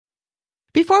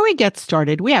Before we get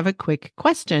started, we have a quick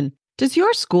question. Does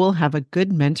your school have a good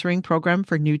mentoring program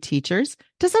for new teachers?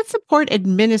 Does it support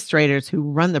administrators who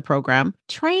run the program,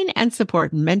 train and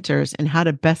support mentors in how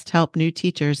to best help new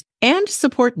teachers, and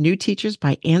support new teachers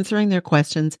by answering their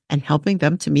questions and helping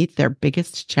them to meet their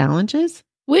biggest challenges?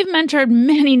 We've mentored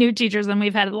many new teachers, and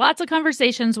we've had lots of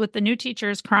conversations with the new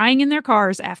teachers crying in their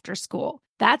cars after school.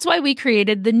 That's why we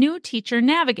created the New Teacher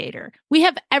Navigator. We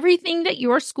have everything that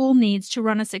your school needs to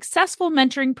run a successful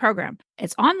mentoring program.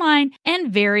 It's online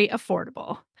and very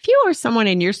affordable. If you or someone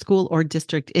in your school or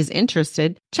district is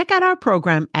interested, check out our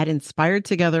program at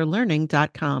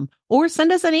inspiredtogetherlearning.com or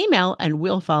send us an email and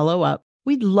we'll follow up.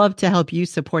 We'd love to help you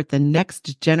support the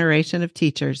next generation of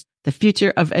teachers. The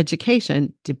future of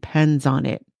education depends on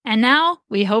it. And now,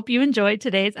 we hope you enjoyed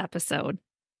today's episode.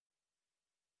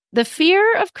 The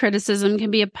fear of criticism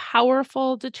can be a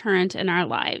powerful deterrent in our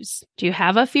lives. Do you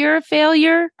have a fear of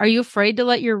failure? Are you afraid to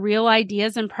let your real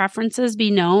ideas and preferences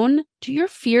be known? Do your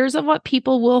fears of what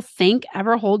people will think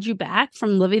ever hold you back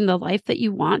from living the life that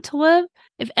you want to live?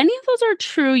 If any of those are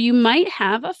true, you might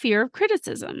have a fear of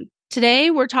criticism. Today,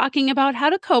 we're talking about how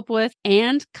to cope with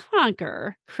and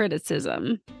conquer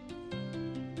criticism.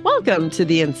 Welcome to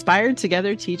the Inspired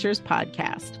Together Teachers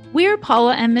podcast. We're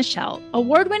Paula and Michelle,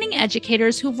 award-winning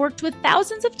educators who've worked with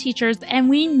thousands of teachers, and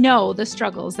we know the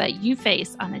struggles that you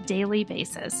face on a daily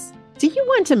basis. Do you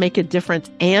want to make a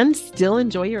difference and still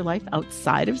enjoy your life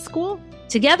outside of school?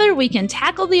 Together, we can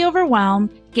tackle the overwhelm,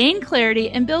 gain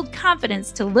clarity, and build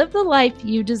confidence to live the life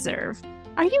you deserve.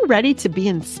 Are you ready to be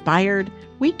inspired?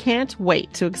 We can't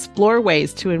wait to explore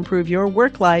ways to improve your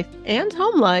work life and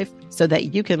home life so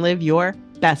that you can live your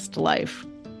best life.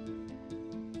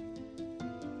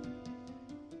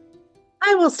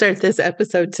 I will start this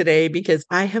episode today because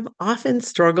I have often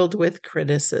struggled with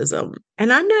criticism.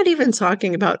 And I'm not even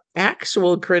talking about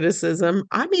actual criticism.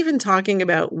 I'm even talking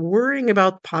about worrying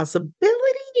about the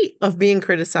possibility of being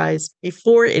criticized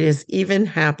before it has even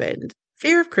happened.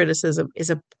 Fear of criticism is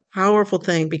a powerful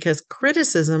thing because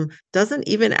criticism doesn't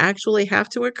even actually have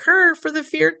to occur for the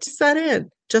fear to set in.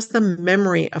 Just the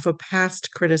memory of a past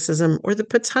criticism or the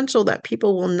potential that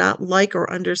people will not like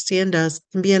or understand us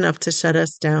can be enough to shut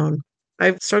us down.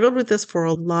 I've struggled with this for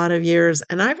a lot of years,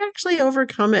 and I've actually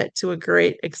overcome it to a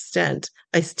great extent.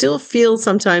 I still feel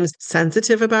sometimes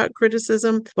sensitive about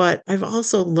criticism, but I've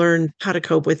also learned how to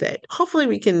cope with it. Hopefully,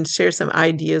 we can share some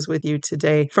ideas with you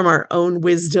today from our own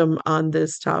wisdom on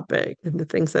this topic and the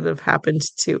things that have happened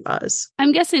to us.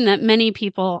 I'm guessing that many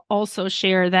people also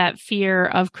share that fear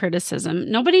of criticism.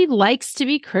 Nobody likes to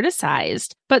be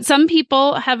criticized, but some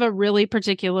people have a really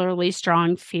particularly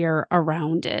strong fear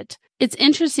around it. It's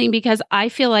interesting because I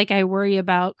feel like I worry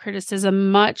about criticism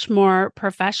much more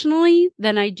professionally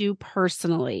than I do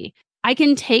personally. I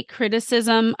can take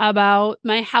criticism about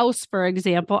my house, for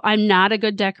example. I'm not a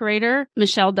good decorator.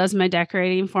 Michelle does my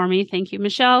decorating for me. Thank you,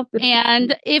 Michelle.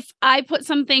 And if I put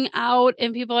something out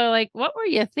and people are like, what were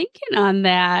you thinking on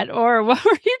that? Or what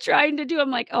were you trying to do?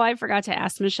 I'm like, oh, I forgot to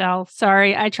ask Michelle.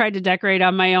 Sorry, I tried to decorate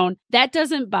on my own. That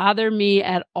doesn't bother me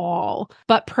at all.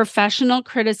 But professional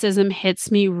criticism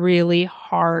hits me really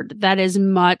hard. That is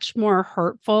much more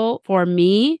hurtful for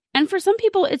me. And for some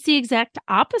people, it's the exact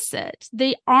opposite.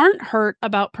 They aren't hurt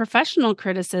about professional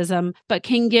criticism, but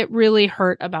can get really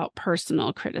hurt about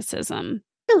personal criticism.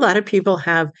 A lot of people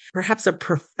have perhaps a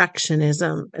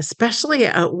perfectionism, especially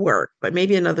at work, but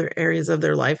maybe in other areas of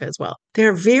their life as well.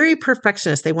 They're very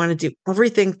perfectionist. They want to do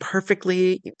everything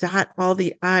perfectly, dot all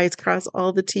the I's, cross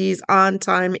all the T's, on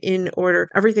time, in order,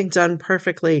 everything done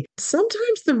perfectly.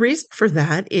 Sometimes the reason for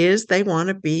that is they want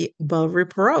to be above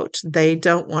reproach. They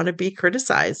don't want to be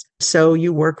criticized. So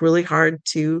you work really hard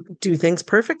to do things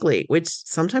perfectly, which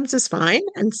sometimes is fine.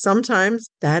 And sometimes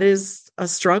that is a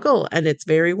struggle and it's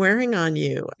very wearing on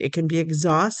you. It can be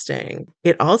exhausting.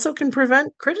 It also can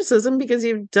prevent criticism because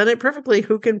you've done it perfectly.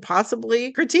 Who can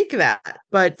possibly critique that?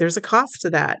 But there's a cost to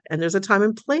that, and there's a time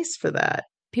and place for that.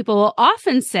 People will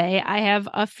often say, I have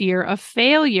a fear of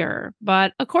failure.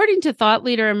 But according to thought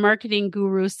leader and marketing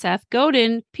guru Seth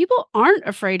Godin, people aren't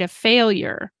afraid of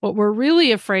failure. What we're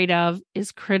really afraid of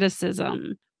is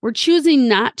criticism. We're choosing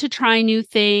not to try new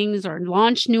things or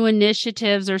launch new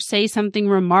initiatives or say something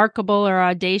remarkable or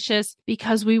audacious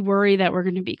because we worry that we're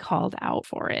going to be called out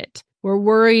for it. We're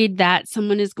worried that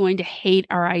someone is going to hate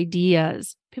our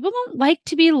ideas. People don't like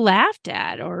to be laughed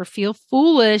at or feel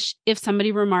foolish if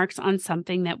somebody remarks on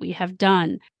something that we have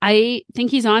done. I think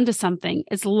he's onto something.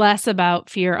 It's less about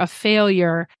fear of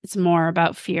failure. It's more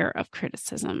about fear of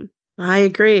criticism. I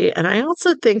agree. And I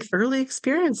also think early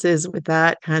experiences with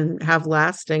that can have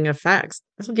lasting effects.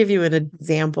 I'll give you an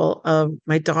example of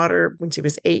my daughter when she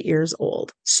was 8 years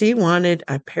old. She wanted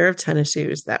a pair of tennis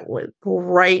shoes that was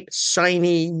bright,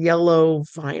 shiny yellow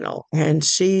vinyl, and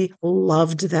she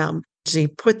loved them. She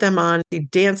put them on, she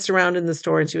danced around in the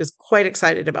store, and she was quite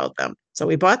excited about them. So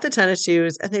we bought the tennis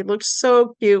shoes, and they looked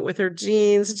so cute with her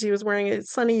jeans. She was wearing a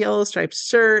sunny yellow striped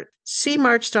shirt. She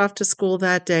marched off to school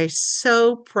that day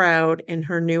so proud in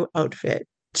her new outfit.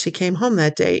 She came home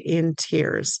that day in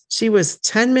tears. She was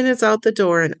 10 minutes out the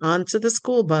door and onto the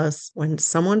school bus when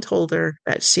someone told her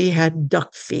that she had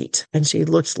duck feet and she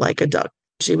looked like a duck.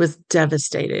 She was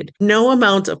devastated. No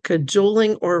amount of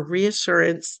cajoling or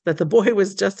reassurance that the boy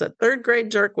was just a third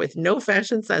grade jerk with no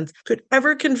fashion sense could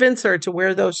ever convince her to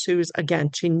wear those shoes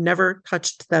again. She never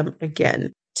touched them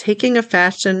again. Taking a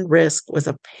fashion risk was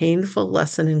a painful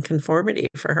lesson in conformity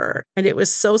for her. And it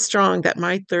was so strong that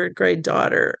my third grade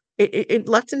daughter, it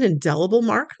left an indelible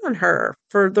mark on her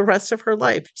for the rest of her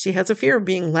life. She has a fear of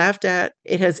being laughed at.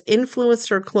 It has influenced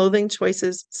her clothing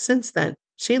choices since then.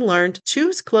 She learned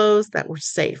choose clothes that were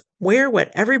safe. Wear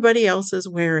what everybody else is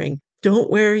wearing. Don't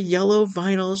wear yellow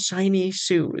vinyl shiny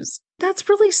shoes. That's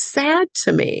really sad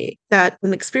to me that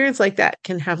an experience like that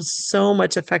can have so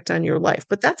much effect on your life.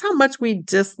 But that's how much we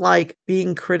dislike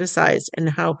being criticized and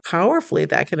how powerfully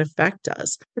that can affect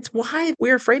us. It's why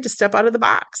we're afraid to step out of the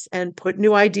box and put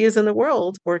new ideas in the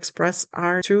world or express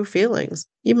our true feelings.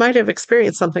 You might have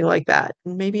experienced something like that.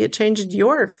 Maybe it changed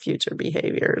your future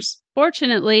behaviors.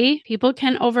 Fortunately, people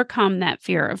can overcome that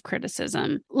fear of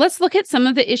criticism. Let's look at some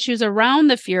of the issues around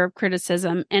the fear of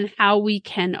criticism and how we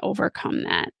can overcome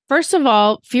that. First of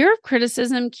all, fear of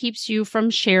criticism keeps you from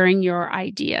sharing your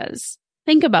ideas.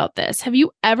 Think about this. Have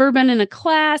you ever been in a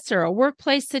class or a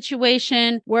workplace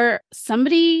situation where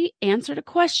somebody answered a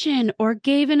question or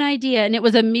gave an idea and it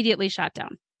was immediately shot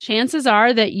down? Chances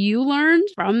are that you learned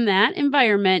from that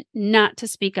environment not to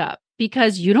speak up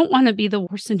because you don't want to be the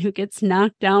person who gets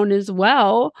knocked down as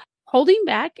well. Holding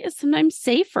back is sometimes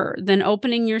safer than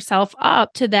opening yourself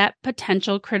up to that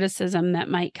potential criticism that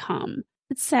might come.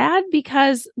 It's sad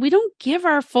because we don't give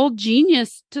our full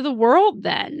genius to the world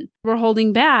then. We're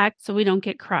holding back so we don't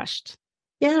get crushed.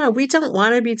 Yeah, we don't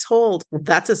want to be told, "Well,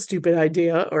 that's a stupid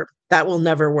idea," or that will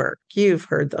never work. You've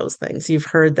heard those things. You've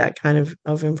heard that kind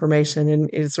of information, and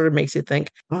it sort of makes you think,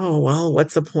 oh, well,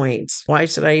 what's the point? Why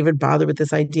should I even bother with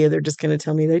this idea? They're just going to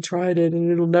tell me they tried it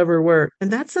and it'll never work.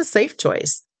 And that's a safe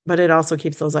choice, but it also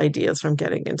keeps those ideas from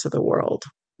getting into the world.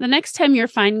 The next time you're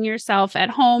finding yourself at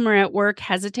home or at work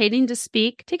hesitating to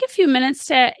speak, take a few minutes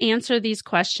to answer these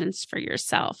questions for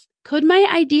yourself. Could my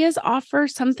ideas offer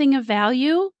something of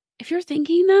value? If you're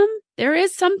thinking them, there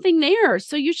is something there,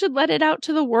 so you should let it out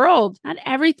to the world. Not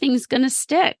everything's going to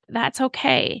stick. That's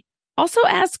okay. Also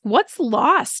ask, what's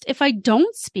lost if I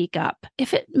don't speak up?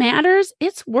 If it matters,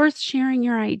 it's worth sharing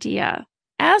your idea.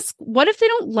 Ask, what if they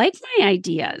don't like my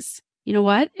ideas? You know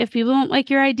what? If people don't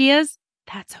like your ideas,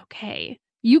 that's okay.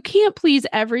 You can't please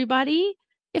everybody.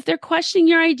 If they're questioning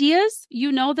your ideas,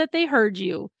 you know that they heard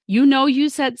you. You know you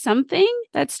said something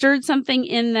that stirred something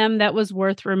in them that was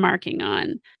worth remarking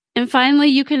on. And finally,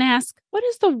 you can ask, what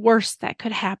is the worst that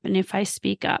could happen if I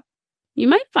speak up? You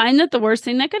might find that the worst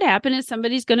thing that could happen is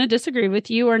somebody's going to disagree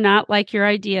with you or not like your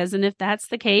ideas. And if that's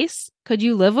the case, could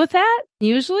you live with that?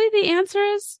 Usually the answer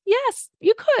is yes,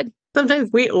 you could. Sometimes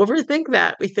we overthink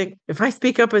that. We think if I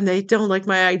speak up and they don't like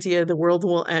my idea, the world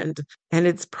will end. And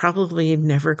it's probably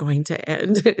never going to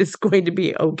end. It's going to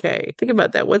be okay. Think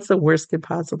about that. What's the worst could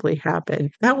possibly happen?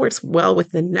 That works well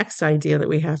with the next idea that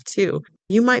we have too.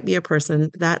 You might be a person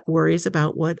that worries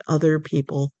about what other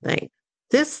people think.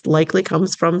 This likely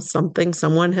comes from something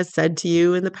someone has said to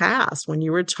you in the past when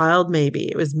you were a child, maybe.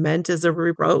 It was meant as a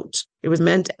reproach. It was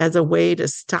meant as a way to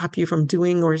stop you from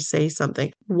doing or say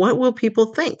something. What will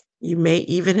people think? You may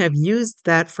even have used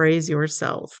that phrase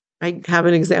yourself. I have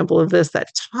an example of this that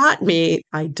taught me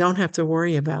I don't have to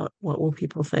worry about what will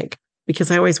people think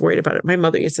because I always worried about it. My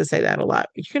mother used to say that a lot.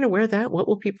 You're going to wear that? What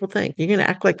will people think? You're going to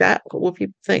act like that? What will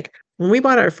people think? When we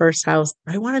bought our first house,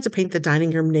 I wanted to paint the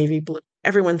dining room navy blue.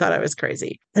 Everyone thought I was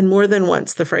crazy. And more than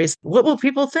once, the phrase, what will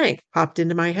people think, popped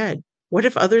into my head. What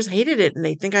if others hated it and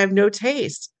they think I have no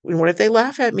taste? And what if they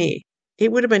laugh at me?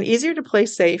 It would have been easier to play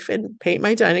safe and paint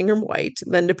my dining room white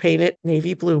than to paint it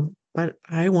navy blue. but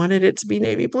I wanted it to be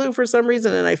navy blue for some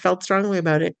reason, and I felt strongly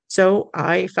about it. So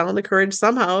I found the courage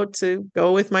somehow to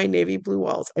go with my navy blue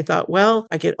walls. I thought, well,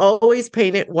 I could always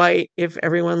paint it white if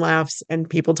everyone laughs and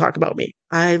people talk about me.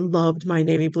 I loved my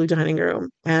navy blue dining room.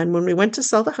 And when we went to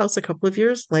sell the house a couple of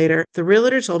years later, the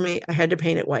realtor told me I had to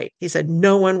paint it white. He said,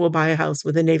 no one will buy a house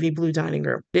with a navy blue dining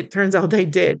room. It turns out they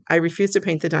did. I refused to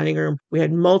paint the dining room. We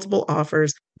had multiple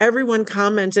offers. Everyone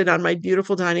commented on my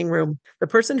beautiful dining room. The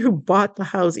person who bought the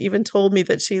house even told me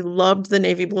that she loved the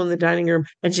navy blue in the dining room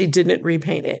and she didn't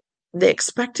repaint it. The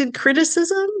expected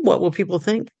criticism, what will people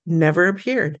think, never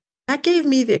appeared. That gave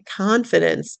me the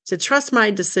confidence to trust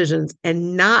my decisions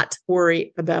and not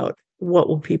worry about what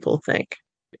will people think.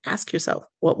 Ask yourself,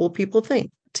 what will people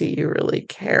think? Do you really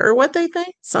care what they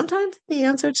think? Sometimes the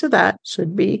answer to that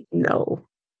should be no.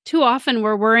 Too often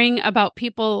we're worrying about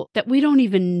people that we don't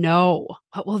even know.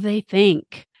 What will they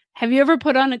think? Have you ever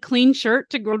put on a clean shirt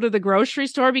to go to the grocery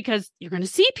store because you're going to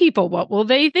see people? What will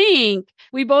they think?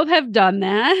 We both have done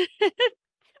that.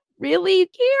 Really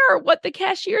care what the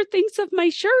cashier thinks of my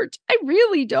shirt. I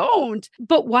really don't.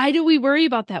 But why do we worry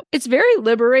about that? It's very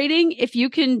liberating if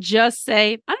you can just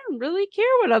say, I don't really care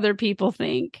what other people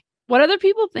think. What other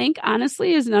people think,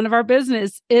 honestly, is none of our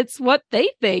business. It's what they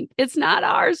think. It's not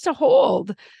ours to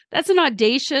hold. That's an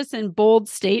audacious and bold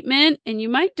statement, and you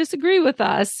might disagree with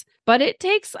us, but it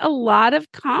takes a lot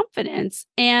of confidence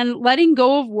and letting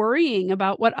go of worrying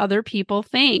about what other people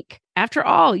think. After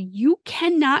all, you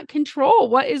cannot control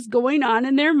what is going on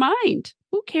in their mind.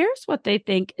 Who cares what they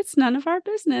think? It's none of our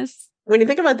business. When you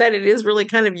think about that, it is really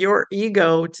kind of your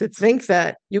ego to think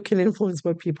that you can influence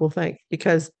what people think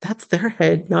because that's their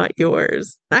head, not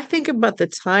yours. I think about the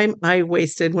time I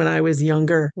wasted when I was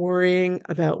younger worrying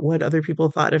about what other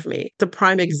people thought of me. The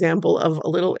prime example of a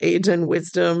little age and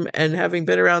wisdom and having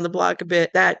been around the block a bit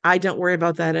that I don't worry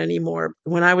about that anymore.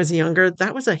 When I was younger,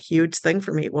 that was a huge thing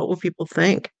for me. What will people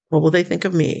think? What will they think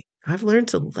of me? I've learned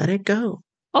to let it go.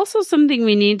 Also, something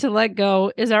we need to let go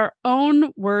is our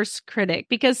own worst critic,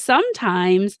 because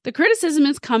sometimes the criticism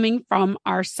is coming from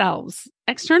ourselves.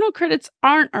 External critics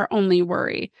aren't our only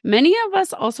worry. Many of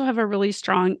us also have a really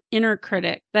strong inner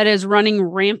critic that is running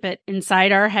rampant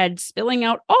inside our head, spilling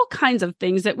out all kinds of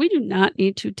things that we do not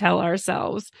need to tell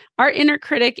ourselves. Our inner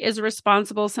critic is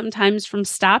responsible sometimes from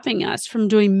stopping us from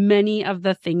doing many of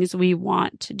the things we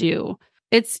want to do.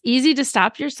 It's easy to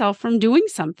stop yourself from doing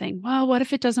something. Well, what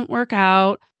if it doesn't work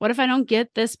out? What if I don't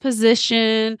get this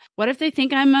position? What if they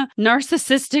think I'm a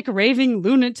narcissistic raving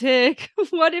lunatic?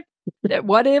 What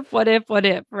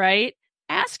if, right?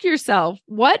 Ask yourself,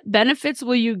 what benefits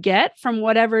will you get from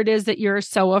whatever it is that you're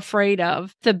so afraid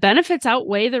of? The benefits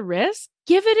outweigh the risk?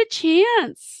 Give it a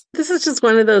chance. This is just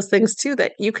one of those things, too,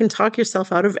 that you can talk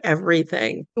yourself out of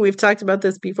everything. We've talked about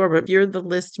this before, but if you're the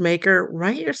list maker,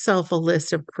 write yourself a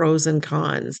list of pros and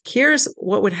cons. Here's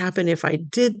what would happen if I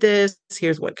did this.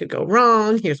 Here's what could go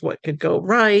wrong. Here's what could go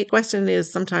right. Question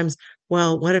is sometimes,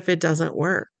 well, what if it doesn't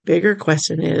work? Bigger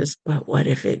question is, but what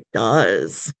if it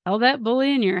does? Tell that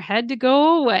bully in your head to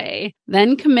go away.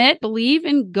 Then commit, believe,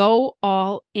 and go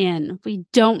all in. We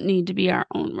don't need to be our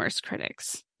own worst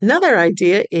critics. Another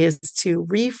idea is to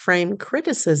reframe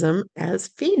criticism as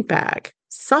feedback.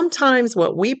 Sometimes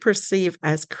what we perceive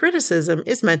as criticism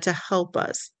is meant to help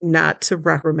us, not to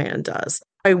reprimand us.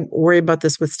 I worry about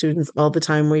this with students all the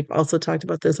time. We've also talked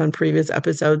about this on previous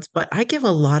episodes, but I give a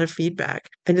lot of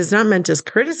feedback. And it's not meant as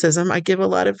criticism. I give a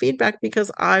lot of feedback because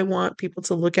I want people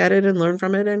to look at it and learn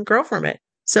from it and grow from it.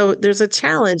 So there's a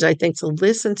challenge, I think, to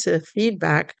listen to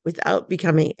feedback without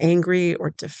becoming angry or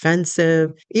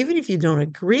defensive. Even if you don't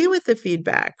agree with the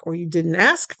feedback or you didn't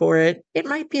ask for it, it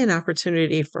might be an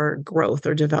opportunity for growth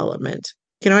or development.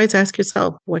 You can always ask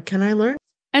yourself, what can I learn?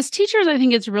 As teachers, I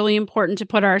think it's really important to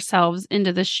put ourselves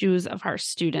into the shoes of our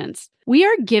students. We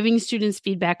are giving students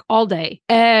feedback all day,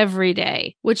 every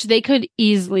day, which they could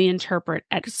easily interpret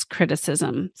as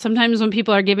criticism. Sometimes when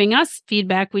people are giving us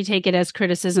feedback, we take it as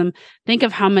criticism. Think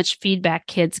of how much feedback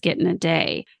kids get in a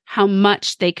day, how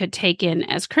much they could take in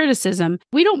as criticism.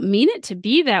 We don't mean it to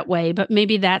be that way, but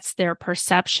maybe that's their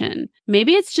perception.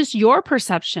 Maybe it's just your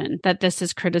perception that this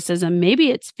is criticism.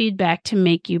 Maybe it's feedback to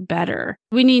make you better.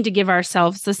 We need to give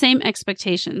ourselves the same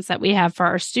expectations that we have for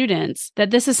our students,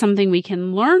 that this is something we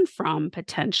can learn from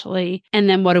potentially. And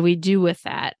then what do we do with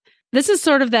that? This is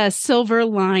sort of the silver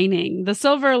lining. The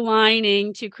silver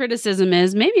lining to criticism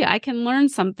is maybe I can learn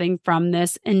something from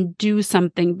this and do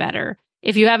something better.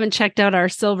 If you haven't checked out our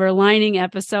silver lining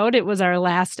episode, it was our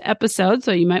last episode,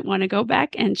 so you might want to go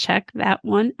back and check that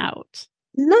one out.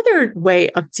 Another way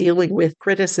of dealing with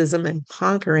criticism and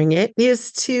conquering it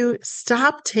is to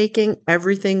stop taking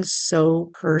everything so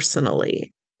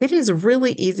personally. It is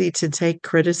really easy to take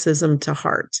criticism to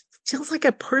heart. It feels like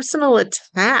a personal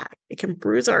attack. It can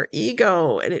bruise our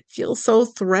ego and it feels so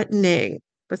threatening.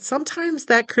 But sometimes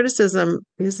that criticism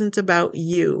isn't about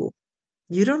you.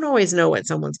 You don't always know what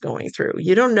someone's going through.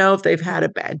 You don't know if they've had a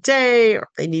bad day or if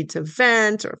they need to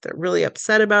vent or if they're really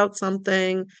upset about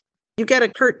something. You get a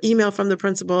curt email from the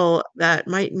principal that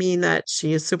might mean that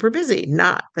she is super busy,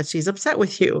 not that she's upset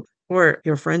with you. Or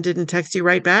your friend didn't text you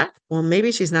right back. Well,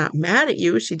 maybe she's not mad at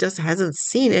you. She just hasn't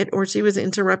seen it, or she was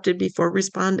interrupted before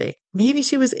responding. Maybe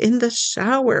she was in the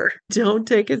shower. Don't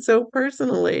take it so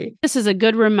personally. This is a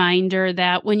good reminder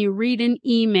that when you read an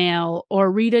email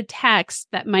or read a text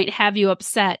that might have you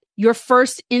upset, your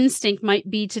first instinct might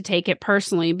be to take it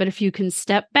personally. But if you can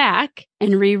step back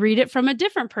and reread it from a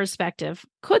different perspective,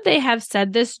 could they have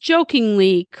said this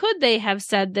jokingly? Could they have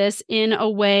said this in a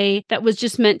way that was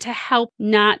just meant to help,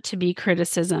 not to be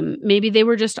criticism? Maybe they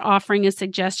were just offering a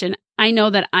suggestion. I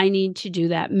know that I need to do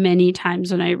that many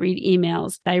times when I read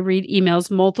emails. I read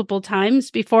emails multiple times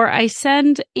before I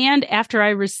send and after I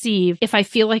receive if I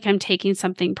feel like I'm taking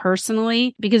something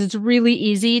personally, because it's really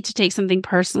easy to take something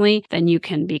personally, then you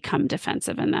can become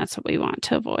defensive, and that's what we want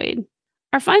to avoid.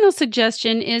 Our final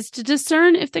suggestion is to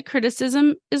discern if the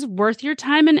criticism is worth your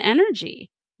time and energy.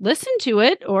 Listen to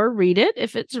it or read it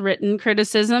if it's written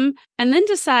criticism, and then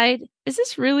decide, is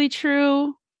this really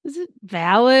true? Is it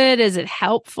valid? Is it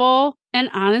helpful?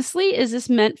 And honestly, is this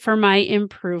meant for my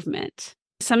improvement?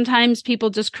 Sometimes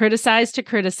people just criticize to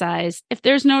criticize. If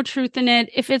there's no truth in it,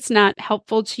 if it's not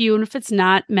helpful to you, and if it's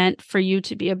not meant for you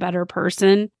to be a better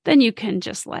person, then you can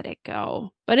just let it go.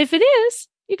 But if it is,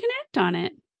 you can act on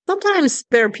it. Sometimes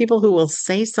there are people who will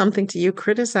say something to you,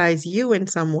 criticize you in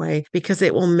some way because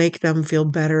it will make them feel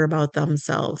better about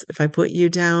themselves. If I put you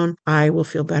down, I will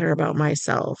feel better about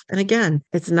myself. And again,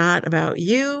 it's not about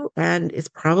you, and it's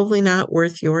probably not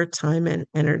worth your time and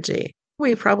energy.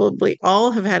 We probably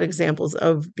all have had examples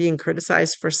of being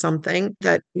criticized for something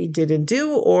that we didn't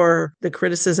do, or the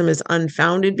criticism is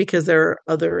unfounded because there are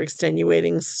other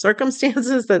extenuating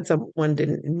circumstances that someone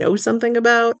didn't know something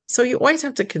about. So you always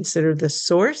have to consider the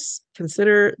source,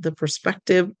 consider the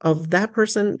perspective of that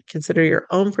person, consider your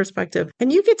own perspective,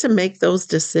 and you get to make those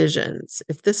decisions.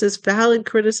 If this is valid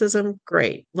criticism,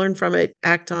 great. Learn from it,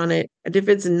 act on it. And if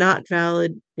it's not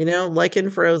valid, like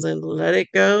in Frozen, let it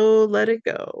go, let it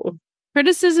go.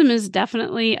 Criticism is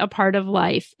definitely a part of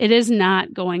life. It is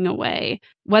not going away,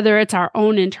 whether it's our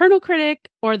own internal critic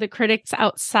or the critics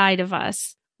outside of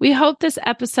us. We hope this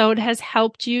episode has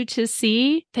helped you to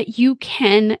see that you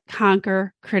can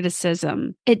conquer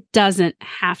criticism. It doesn't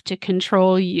have to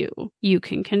control you. You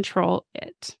can control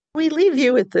it. We leave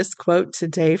you with this quote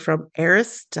today from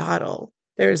Aristotle.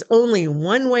 There's only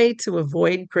one way to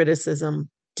avoid criticism.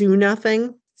 Do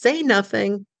nothing, say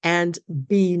nothing, and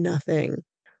be nothing.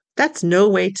 That's no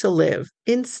way to live.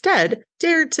 Instead,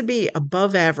 dare to be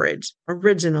above average,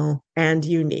 original, and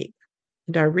unique.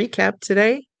 And our recap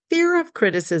today, fear of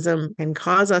criticism can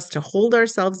cause us to hold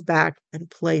ourselves back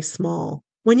and play small.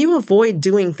 When you avoid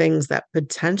doing things that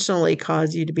potentially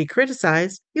cause you to be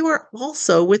criticized, you are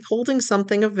also withholding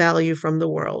something of value from the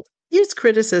world. Use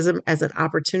criticism as an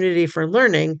opportunity for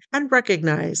learning and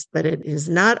recognize that it is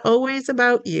not always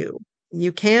about you.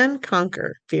 You can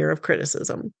conquer fear of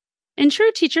criticism. In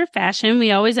true teacher fashion,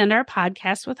 we always end our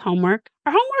podcast with homework.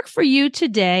 Our homework for you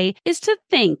today is to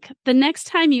think the next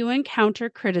time you encounter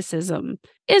criticism.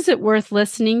 Is it worth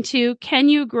listening to? Can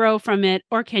you grow from it,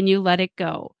 or can you let it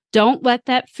go? Don't let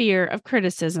that fear of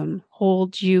criticism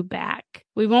hold you back.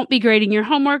 We won't be grading your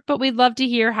homework, but we'd love to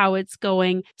hear how it's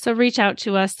going. So reach out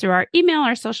to us through our email,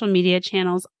 our social media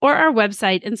channels, or our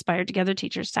website,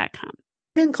 inspiredtogetherteachers.com.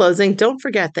 In closing, don't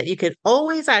forget that you can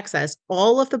always access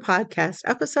all of the podcast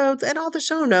episodes and all the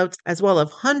show notes, as well as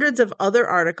hundreds of other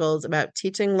articles about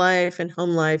teaching life and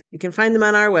home life. You can find them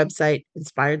on our website,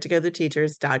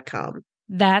 inspiredtogetherteachers.com.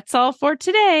 That's all for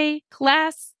today.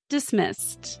 Class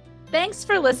dismissed. Thanks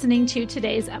for listening to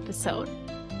today's episode.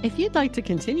 If you'd like to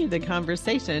continue the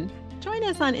conversation, join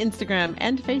us on Instagram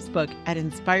and Facebook at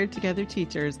Inspired Together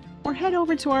Teachers, or head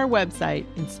over to our website,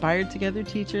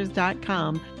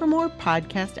 inspiredtogetherteachers.com, for more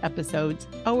podcast episodes,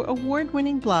 our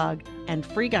award-winning blog, and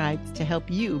free guides to help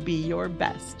you be your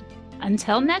best.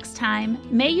 Until next time,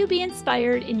 may you be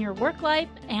inspired in your work life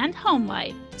and home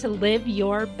life to live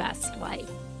your best life.